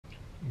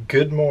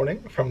Good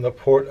morning from the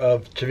port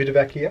of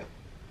Civitavecchia.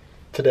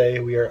 Today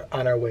we are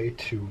on our way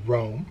to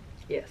Rome.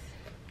 Yes.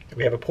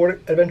 We have a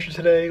port adventure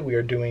today. We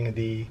are doing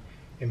the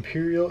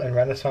Imperial and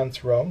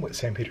Renaissance Rome with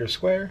St. Peter's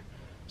Square.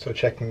 So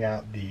checking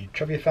out the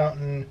Trevi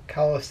Fountain,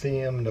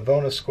 Colosseum,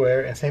 Navona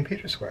Square, and St.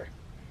 Peter's Square.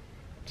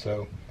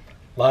 So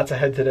lots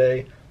ahead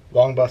today.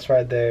 Long bus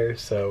ride there.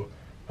 So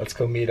let's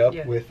go meet up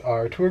with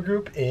our tour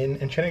group in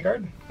Enchanted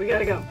Garden. We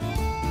gotta go.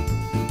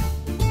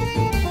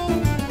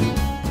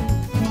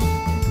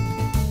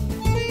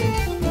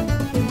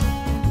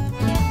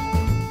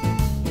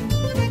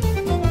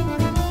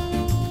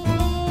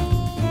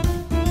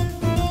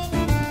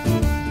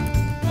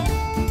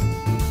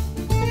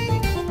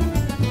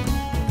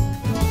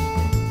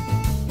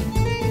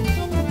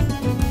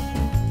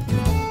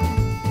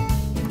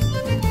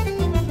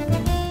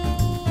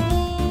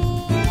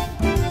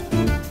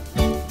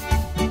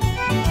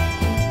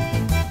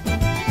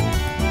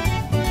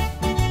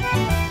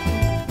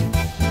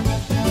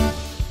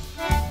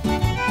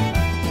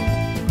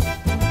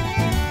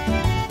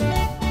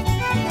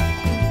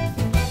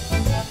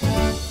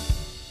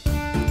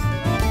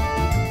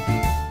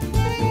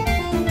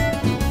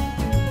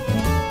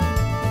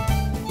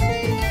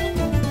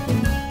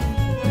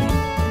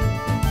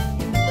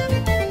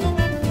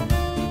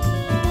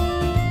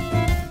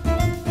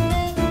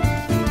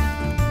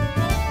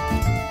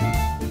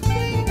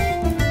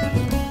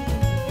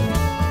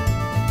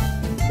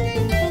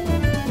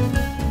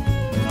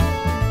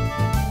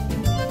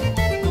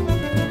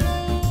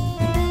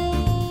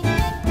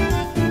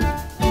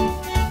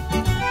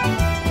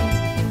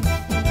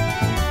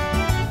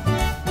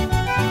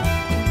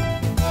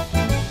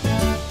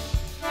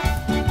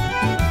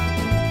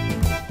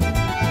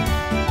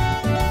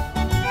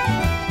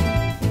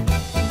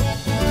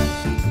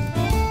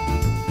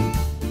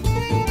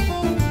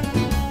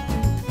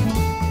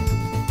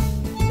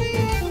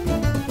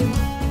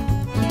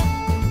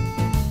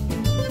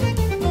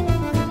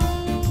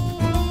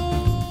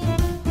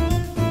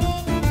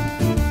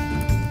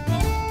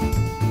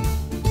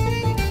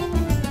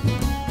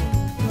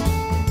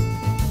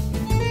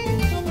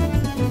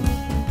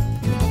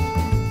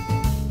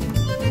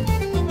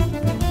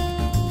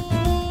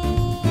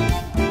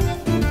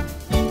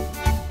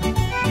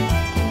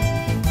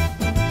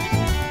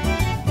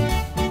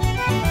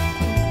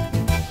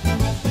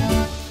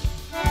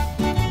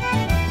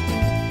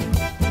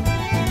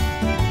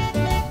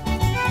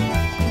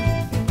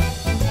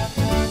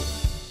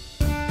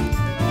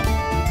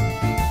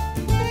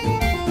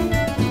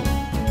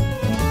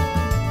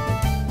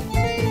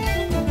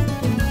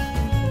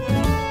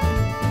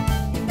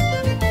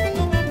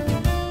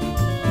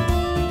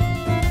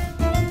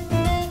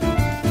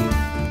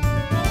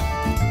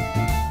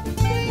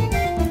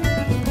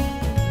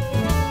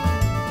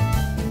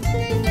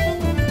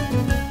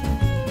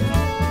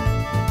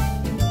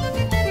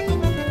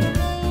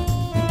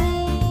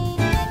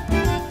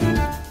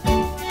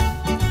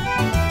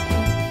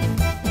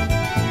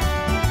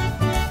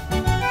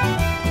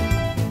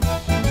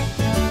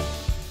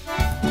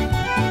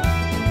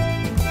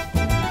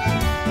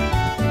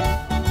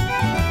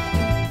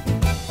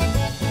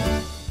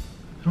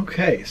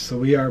 Okay, so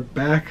we are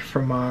back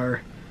from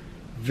our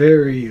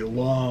very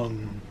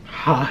long,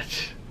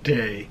 hot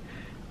day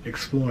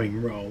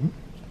exploring Rome.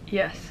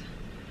 Yes.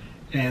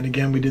 And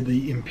again, we did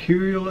the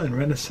Imperial and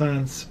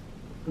Renaissance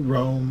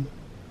Rome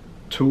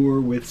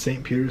tour with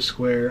St. Peter's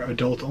Square,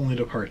 adult-only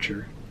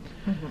departure.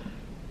 Mm-hmm.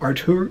 Our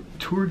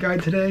tour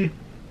guide today,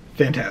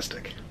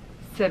 fantastic.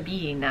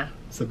 Sabina.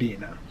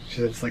 She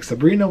said it's like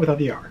Sabrina without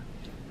the R.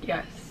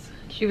 Yes.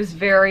 She was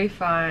very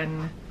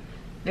fun,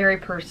 very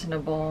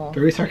personable.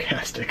 Very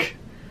sarcastic.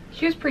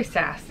 She was pretty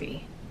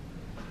sassy.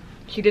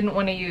 She didn't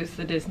want to use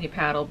the Disney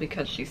paddle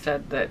because she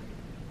said that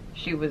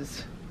she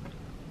was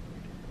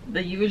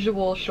the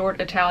usual short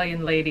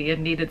Italian lady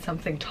and needed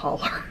something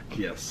taller.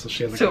 Yes, so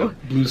she had like a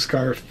blue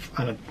scarf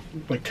on a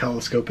like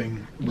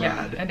telescoping rod.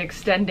 Yeah, an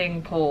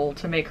extending pole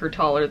to make her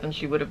taller than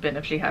she would have been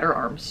if she had her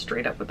arms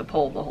straight up with the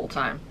pole the whole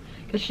time.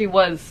 Because she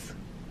was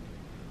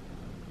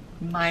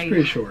She's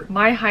pretty short.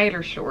 My height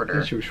or shorter.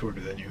 And she was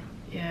shorter than you.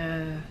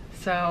 Yeah,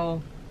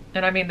 so,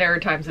 and I mean there are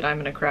times that I'm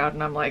in a crowd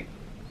and I'm like,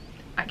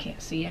 I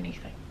can't see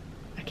anything.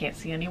 I can't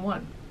see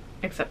anyone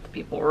except the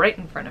people right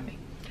in front of me.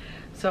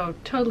 So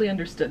totally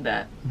understood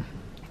that.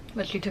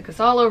 But she took us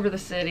all over the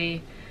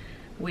city.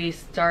 We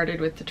started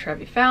with the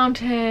Trevi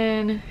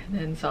Fountain, and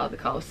then saw the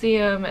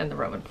Colosseum and the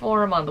Roman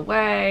Forum on the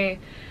way,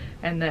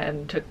 and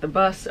then took the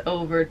bus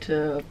over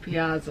to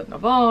Piazza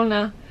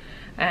Navona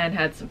and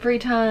had some free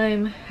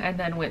time, and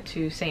then went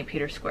to St.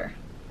 Peter's Square.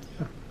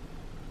 Yeah.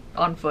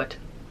 On foot.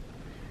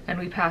 And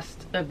we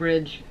passed a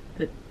bridge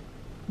that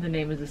the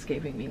name is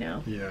escaping me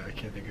now. Yeah, I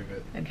can't think of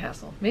it. And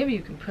castle. Maybe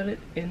you can put it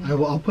in.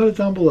 I'll put it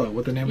down below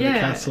what the name of the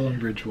castle and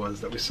bridge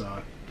was that we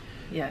saw.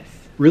 Yes.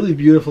 Really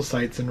beautiful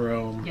sights in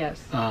Rome.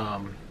 Yes.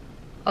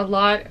 A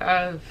lot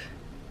of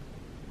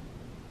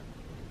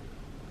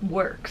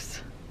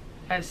works,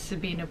 as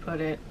Sabina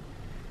put it,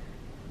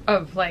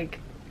 of like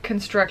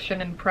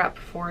construction and prep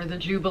for the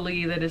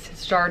Jubilee that is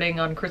starting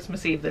on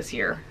Christmas Eve this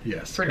year.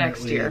 Yes. For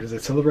next year. It is a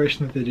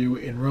celebration that they do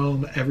in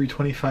Rome every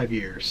 25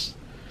 years.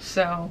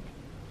 So,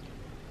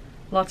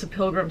 lots of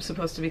pilgrims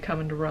supposed to be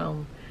coming to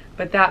Rome.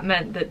 But that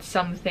meant that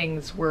some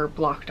things were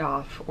blocked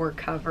off or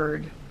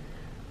covered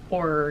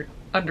or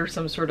under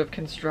some sort of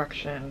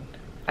construction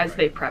as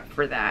they prepped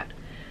for that.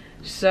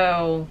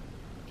 So,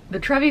 the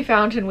Trevi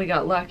Fountain, we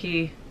got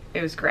lucky.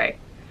 It was great.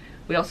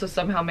 We also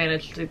somehow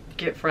managed to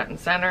get front and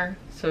center.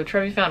 So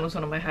Trevi Fountain was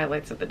one of my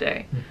highlights of the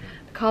day.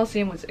 The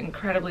Colosseum was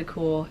incredibly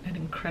cool and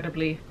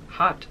incredibly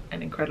hot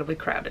and incredibly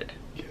crowded.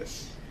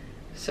 Yes.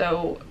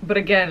 So, but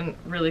again,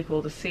 really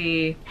cool to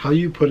see. How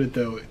you put it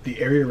though,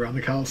 the area around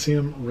the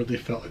Colosseum really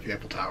felt like the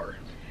Eiffel Tower.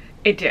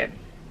 It did.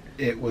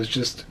 It was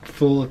just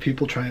full of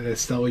people trying to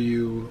sell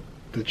you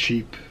the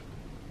cheap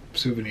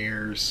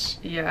souvenirs.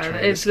 Yeah,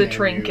 it's the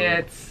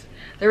trinkets.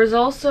 There was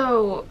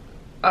also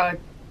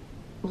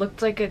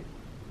looked like a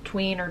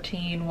tween or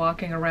teen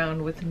walking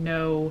around with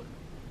no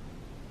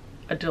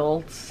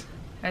adults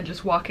and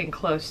just walking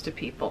close to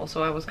people.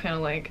 So I was kind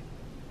of like...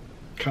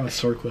 kind of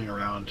circling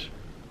around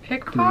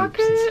pickpocket?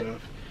 groups and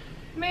stuff.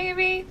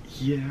 Maybe?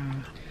 Yeah.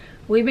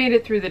 We made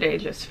it through the day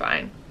just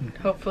fine.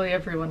 Hopefully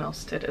everyone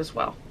else did as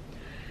well.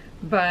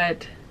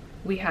 But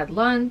we had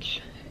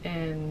lunch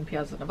in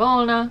Piazza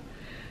Navona,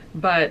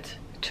 but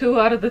 2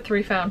 out of the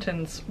 3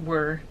 fountains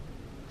were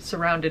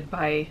surrounded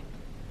by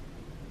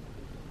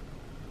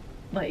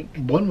like...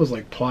 one was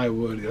like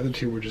plywood, the other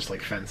 2 were just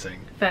like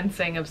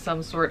fencing of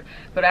some sort.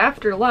 But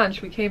after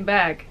lunch we came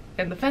back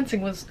and the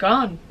fencing was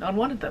gone on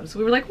one of them. So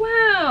we were like,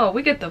 wow,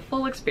 we get the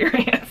full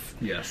experience.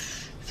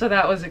 Yes. So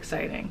that was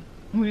exciting.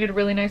 We had a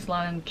really nice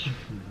lunch.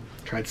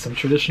 Tried some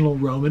traditional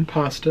Roman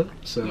pasta.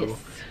 So yes.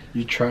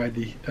 You tried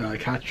the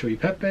cacio e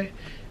pepe,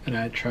 and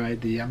I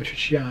tried the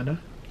amatriciana.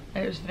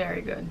 It was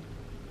very good.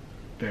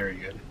 Very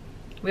good.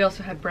 We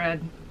also had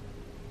bread.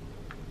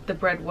 The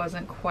bread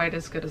wasn't quite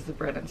as good as the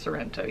bread in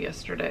Sorrento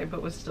yesterday,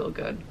 but was still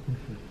good.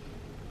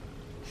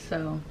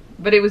 So,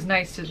 but it was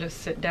nice to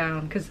just sit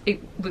down because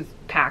it was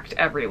packed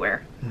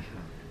everywhere.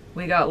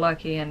 We got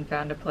lucky and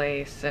found a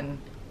place, and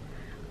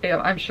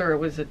I'm sure it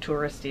was a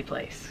touristy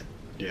place.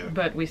 Yeah.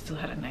 But we still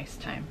had a nice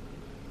time.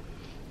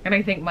 And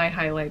I think my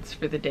highlights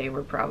for the day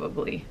were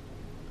probably...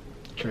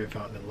 Trevi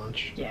Fountain and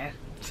lunch. Yeah.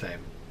 Same.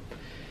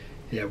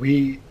 Yeah,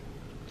 we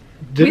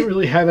didn't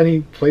really have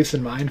any place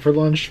in mind for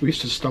lunch. We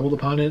just stumbled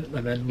upon it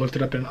and then looked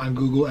it up on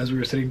Google as we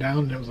were sitting down,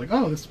 and it was like,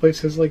 oh, this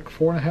place has like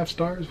 4.5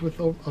 stars with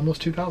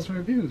almost 2,000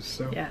 reviews.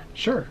 So yeah,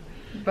 sure.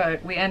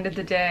 But we ended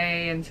the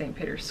day in St.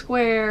 Peter's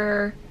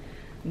Square.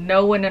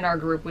 No one in our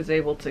group was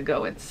able to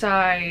go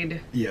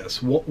inside.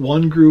 Yes,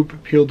 one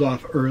group peeled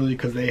off early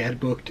because they had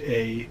booked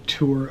a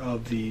tour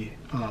of the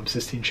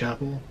Sistine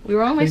Chapel. We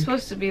were only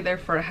supposed to be there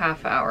for a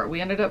half hour. We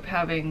ended up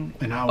having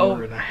an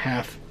hour and a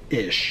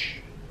half-ish.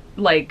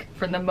 Like,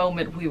 from the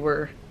moment we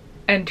were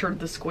entered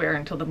the square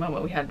until the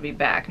moment we had to be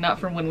back. Not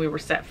from when we were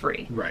set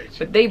free. Right.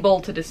 But they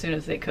bolted as soon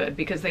as they could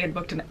because they had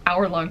booked an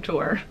hour-long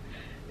tour,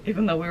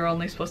 even though we were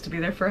only supposed to be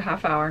there for a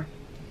half hour,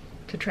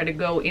 to try to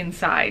go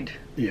inside.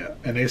 Yeah,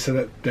 and they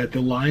said that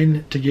the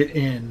line to get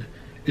in,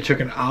 it took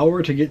an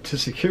hour to get to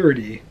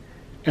security,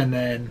 and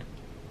then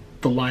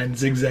the line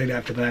zigzagged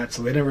after that,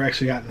 so they never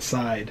actually got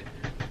inside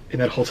in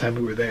that whole time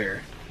we were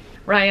there.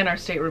 Ryan, our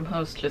stateroom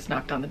host, just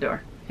knocked on the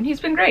door. And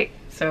he's been great,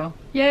 so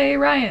yay,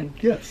 Ryan.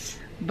 Yes.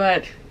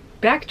 But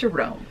back to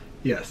Rome.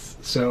 Yes,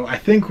 so I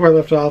think where I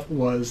left off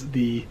was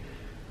the...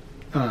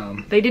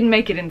 they didn't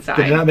make it inside.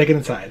 They did not make it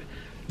inside.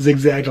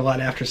 Zigzagged a lot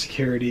after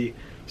security,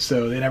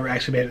 so they never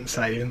actually made it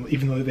inside,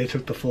 even though they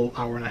took the full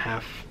hour and a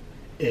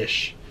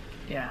half-ish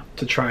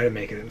to try to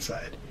make it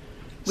inside.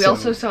 We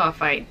also saw a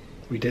fight.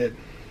 We did.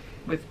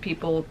 With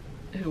people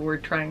who were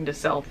trying to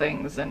sell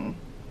things, and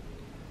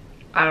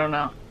I don't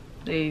know.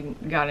 They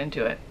got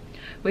into it.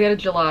 We had a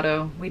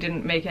gelato. We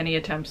didn't make any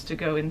attempts to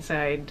go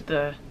inside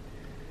the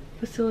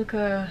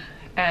basilica,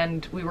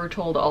 and we were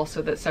told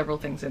also that several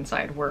things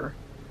inside were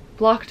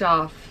blocked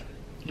off.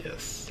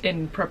 Yes.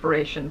 In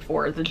Preparation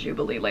for the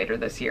Jubilee later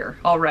this year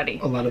already.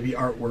 A lot of the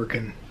artwork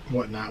and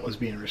whatnot was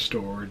being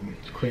restored and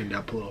cleaned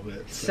up a little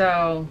bit.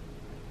 So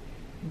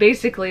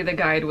basically the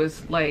guide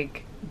was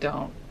like,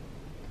 don't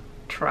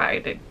try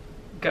to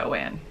go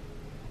in.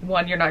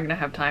 1, you're not going to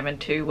have time,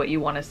 and 2, what you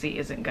want to see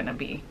isn't going to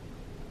be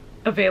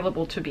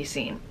available to be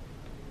seen.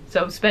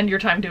 So spend your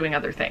time doing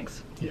other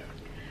things. Yeah.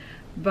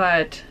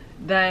 But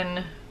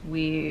then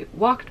we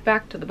walked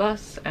back to the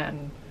bus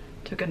and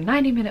took a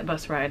 90-minute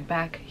bus ride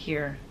back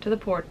here to the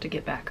port to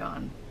get back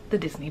on the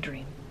Disney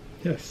Dream.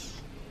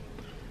 Yes.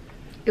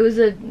 It was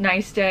a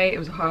nice day. It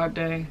was a hard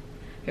day.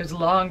 It was a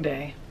long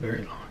day.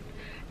 Very long.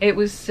 It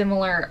was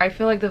similar. I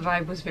feel like the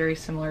vibe was very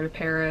similar to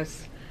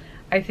Paris.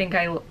 I think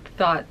I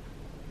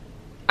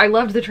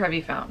loved the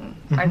Trevi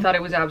Fountain. I thought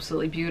it was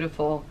absolutely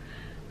beautiful.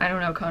 I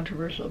don't know,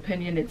 controversial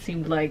opinion. It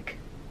seemed like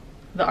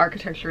the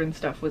architecture and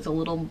stuff was a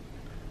little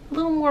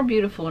more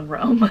beautiful in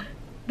Rome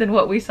than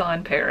what we saw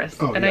in Paris.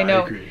 Oh, and yeah,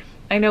 I agree.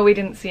 I know we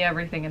didn't see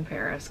everything in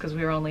Paris because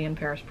we were only in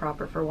Paris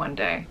proper for one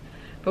day.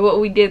 But what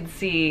we did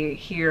see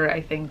here,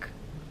 I think,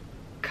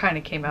 kind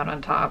of came out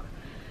on top.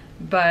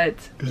 But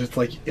because it's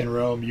like in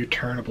Rome, you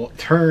turn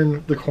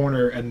the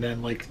corner, and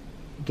then like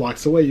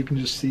blocks away, you can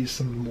just see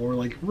some more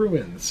like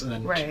ruins, and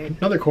then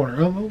another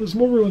corner. Oh, well, there's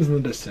more ruins in the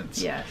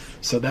distance. Yes.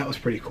 So that was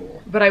pretty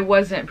cool. But I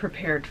wasn't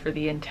prepared for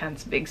the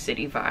intense big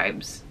city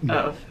vibes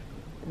of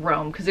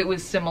Rome, because it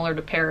was similar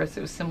to Paris.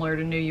 It was similar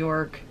to New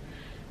York.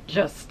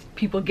 Just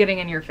people getting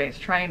in your face,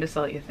 trying to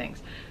sell you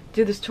things.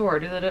 Do this tour,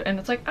 do that, and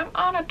it's like, I'm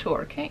on a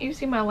tour. Can't you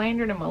see my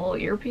lanyard and my little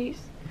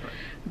earpiece? Right.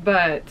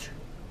 But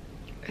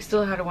I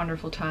still had a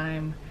wonderful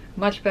time.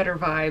 Much better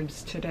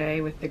vibes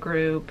today with the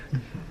group.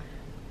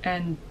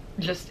 And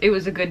just, it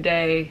was a good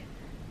day,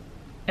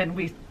 and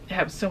we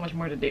have so much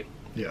more to do.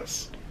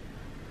 Yes.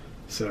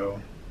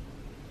 So,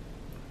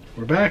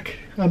 we're back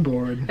on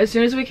board. As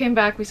soon as we came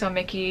back, we saw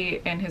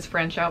Mickey in his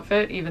French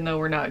outfit, even though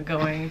we're not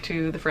going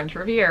to the French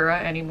Riviera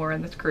anymore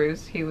in this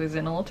cruise. He was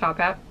in a little top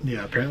hat.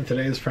 Yeah, apparently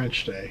today is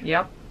French Day.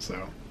 Yep.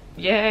 So.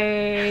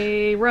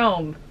 Yay,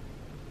 Rome.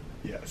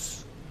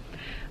 Yes.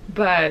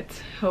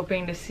 But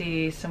hoping to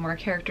see some more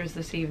characters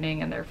this evening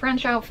in their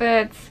French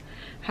outfits.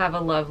 Have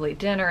a lovely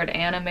dinner at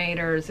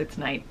Animators. It's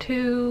night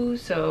 2,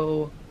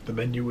 so... The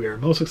menu we are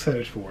most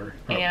excited for.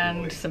 Probably.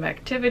 And some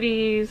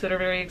activities that are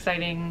very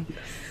exciting. Yes.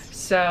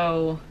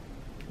 So,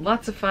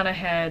 lots of fun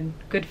ahead.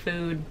 Good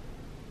food.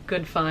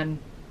 Good fun.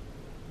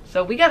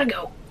 So we gotta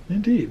go.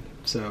 Indeed.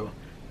 So,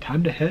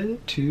 time to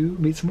head to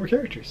meet some more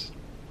characters.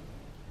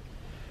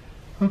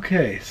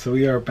 Okay, so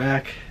we are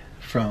back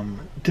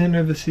from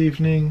dinner this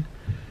evening.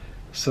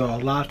 Saw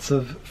lots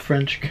of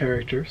French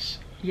characters.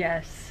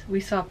 Yes, we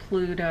saw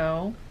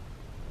Pluto,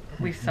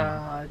 we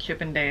saw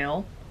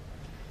Chippendale,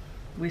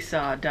 we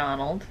saw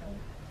Donald.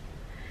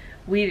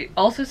 We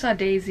also saw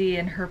Daisy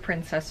in her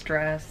princess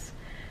dress.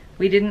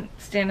 We didn't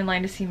stand in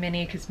line to see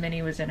Minnie because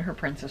Minnie was in her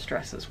princess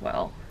dress as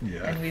well.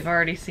 Yeah. And we've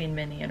already seen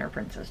Minnie in her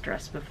princess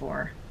dress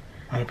before.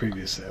 On a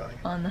previous sailing.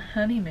 On the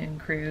honeymoon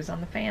cruise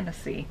on the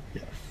Fantasy.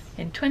 Yes.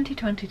 In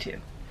 2022.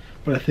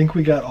 But I think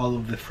we got all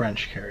of the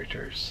French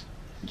characters.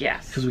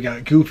 Yes. Because we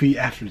got Goofy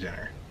after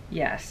dinner.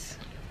 Yes.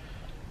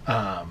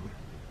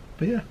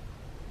 But yeah.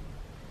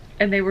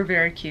 And they were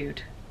very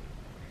cute.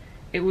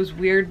 It was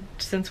weird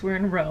since we're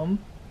in Rome.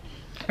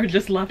 Or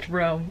just left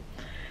Rome.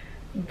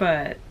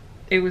 But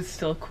it was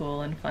still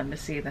cool and fun to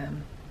see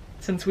them.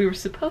 Since we were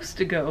supposed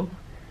to go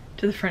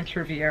to the French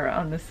Riviera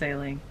on this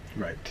sailing.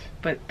 Right.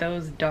 But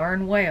those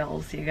darn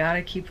whales, you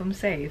gotta keep them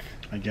safe.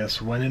 I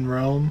guess when in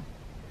Rome,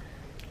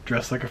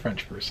 dress like a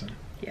French person.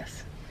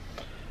 Yes.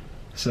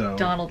 So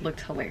Donald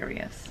looked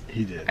hilarious.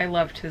 He did. I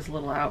loved his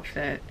little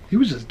outfit. He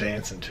was just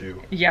dancing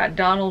too. Yeah,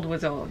 Donald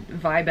was a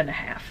vibe and a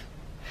half.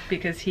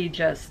 Because he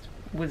just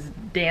was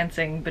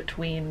dancing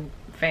between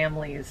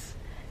families.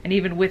 And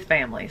even with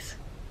families.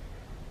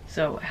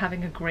 So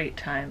having a great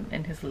time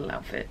in his little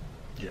outfit.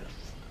 Yes.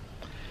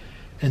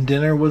 And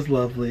dinner was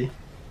lovely.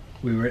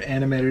 We were at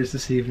Animators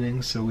this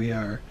evening, so we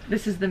are...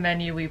 This is the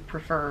menu we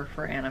prefer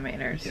for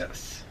Animators.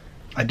 Yes.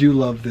 I do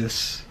love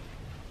this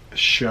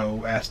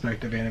show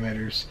aspect of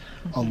Animators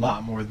a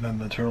lot more than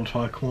the Turtle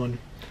Talk one.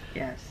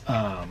 Yes.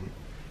 But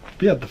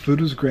yeah, the food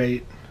was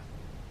great.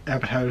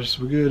 Appetizers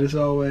were good as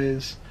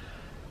always.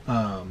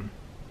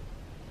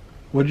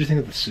 What did you think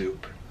of the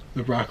soup?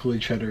 The broccoli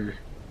cheddar?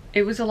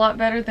 It was a lot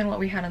better than what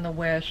we had in the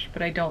Wish,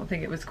 but I don't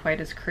think it was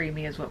quite as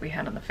creamy as what we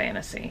had in the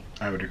Fantasy.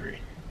 I would agree.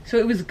 So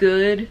it was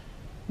good,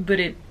 but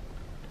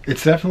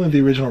it's definitely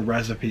the original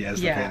recipe as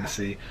the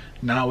Fantasy,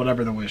 not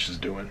whatever the Wish is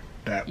doing.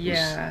 That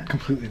was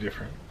completely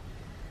different.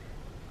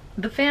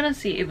 The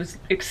Fantasy, it was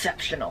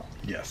exceptional.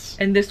 Yes.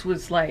 And this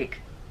was, like,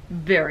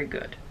 very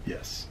good.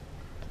 Yes.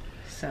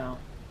 So,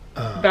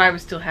 but I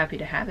was still happy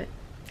to have it.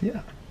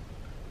 Yeah.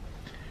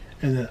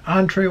 And then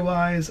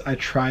entree-wise, I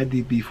tried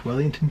the beef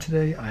Wellington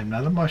today. I'm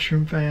not a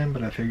mushroom fan,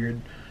 but I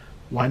figured,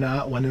 why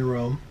not, when in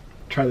Rome,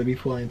 try the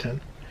beef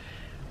Wellington.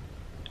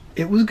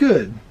 It was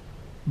good,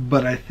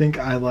 but I think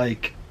I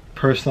like,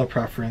 personal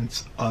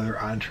preference, other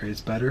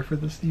entrees better for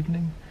this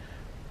evening.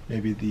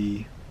 Maybe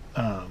the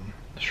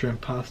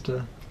shrimp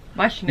pasta.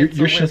 My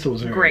schnitzel,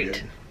 was very great.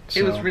 Good, so.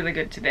 It was really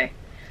good today.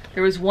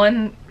 There was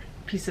one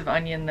piece of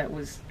onion that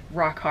was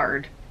rock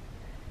hard,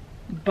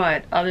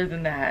 but other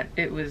than that,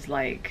 it was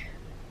like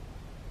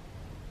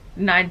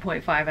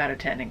 9.5 out of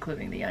 10,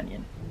 including the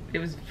onion. It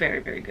was very,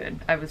 very good.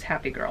 I was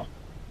happy girl.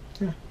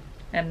 Yeah.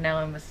 And now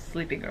I'm a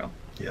sleepy girl.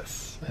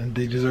 Yes, and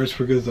the desserts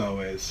were good as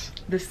always.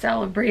 The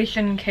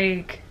celebration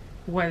cake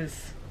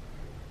was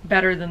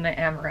better than the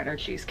amaretto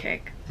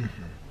cheesecake.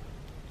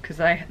 Because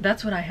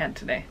that's what I had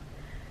today.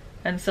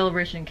 And the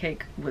celebration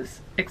cake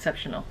was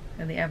exceptional.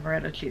 And the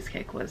amaretto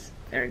cheesecake was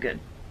very good.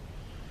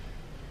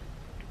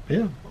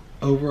 Yeah,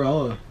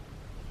 overall a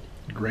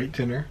great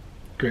dinner.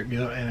 Great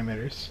meal at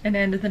Animators. And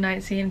ended the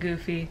night seeing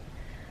Goofy.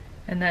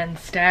 And then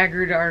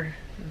staggered our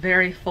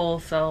very full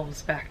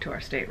selves back to our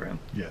stateroom.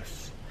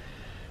 Yes.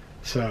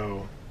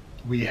 So,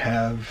 we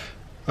have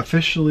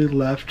officially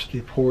left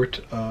the port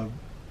of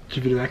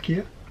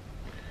Civitavecchia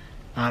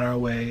on our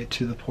way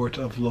to the port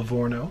of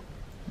Livorno.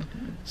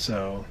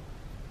 So,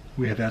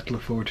 we have that to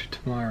look forward to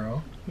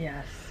tomorrow.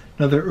 Yes.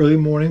 Another early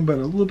morning, but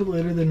a little bit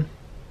later than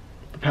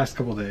the past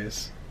couple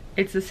days.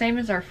 It's the same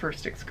as our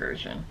first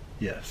excursion.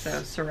 Yes.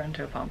 So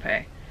Sorrento,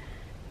 Pompeii.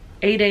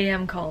 8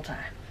 a.m. call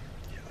time.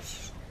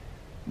 Yes.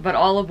 But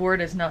all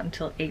aboard is not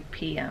until 8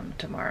 p.m.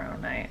 tomorrow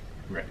night.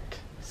 Right.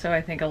 So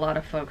I think a lot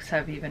of folks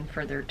have even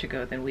further to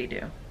go than we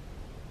do.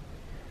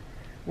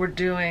 We're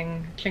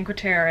doing Cinque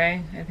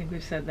Terre. I think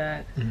we've said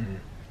that. Mm-hmm.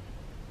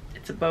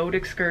 It's a boat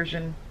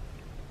excursion.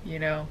 You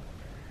know,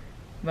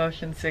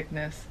 motion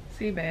sickness,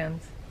 sea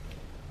bands.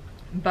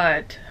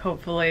 But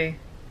hopefully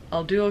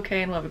I'll do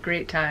okay and we'll have a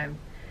great time,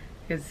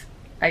 because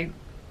I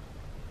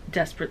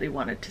desperately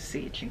wanted to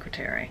see Cinque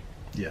Terre.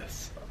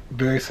 Yes.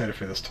 Very excited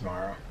for this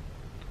tomorrow.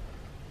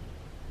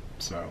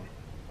 So,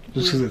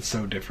 just because it's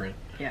so different.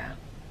 Yeah.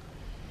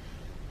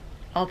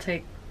 I'll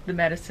take the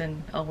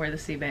medicine. I'll wear the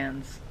sea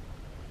bands.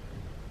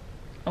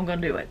 I'm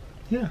gonna do it.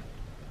 Yeah.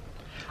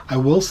 I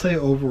will say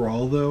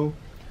overall, though,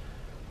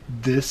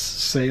 this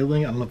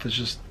sailing, I don't know if it's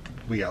just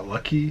we got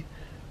lucky,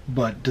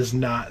 but does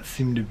not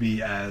seem to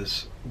be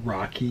as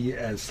rocky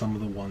as some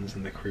of the ones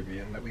in the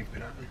Caribbean that we've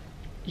been on.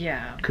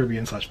 Yeah.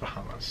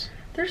 Caribbean/Bahamas.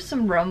 There's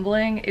some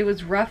rumbling. It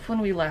was rough when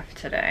we left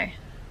today.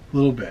 A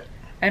little bit.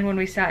 And when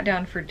we sat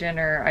down for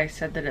dinner, I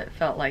said that it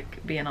felt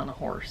like being on a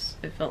horse.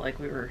 It felt like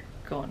we were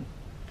going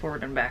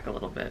forward and back a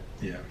little bit.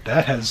 Yeah.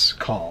 That has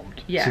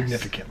calmed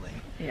significantly.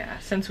 Yeah.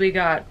 Since we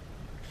got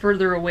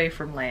further away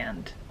from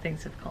land,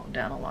 things have calmed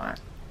down a lot.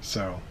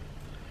 So,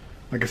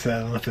 like I said,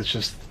 I don't know if it's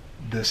just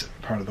this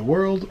part of the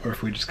world or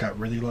if we just got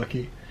really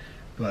lucky,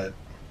 but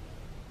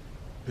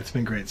it's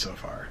been great so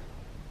far.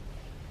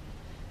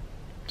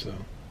 So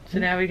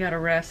now we gotta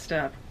rest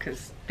up,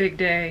 because big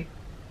day.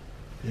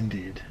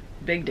 Indeed.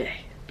 Big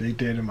day. Big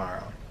day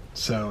tomorrow.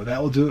 So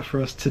that will do it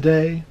for us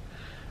today.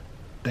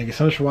 Thank you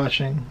so much for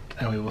watching,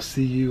 and we will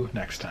see you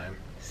next time.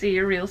 See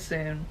you real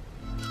soon.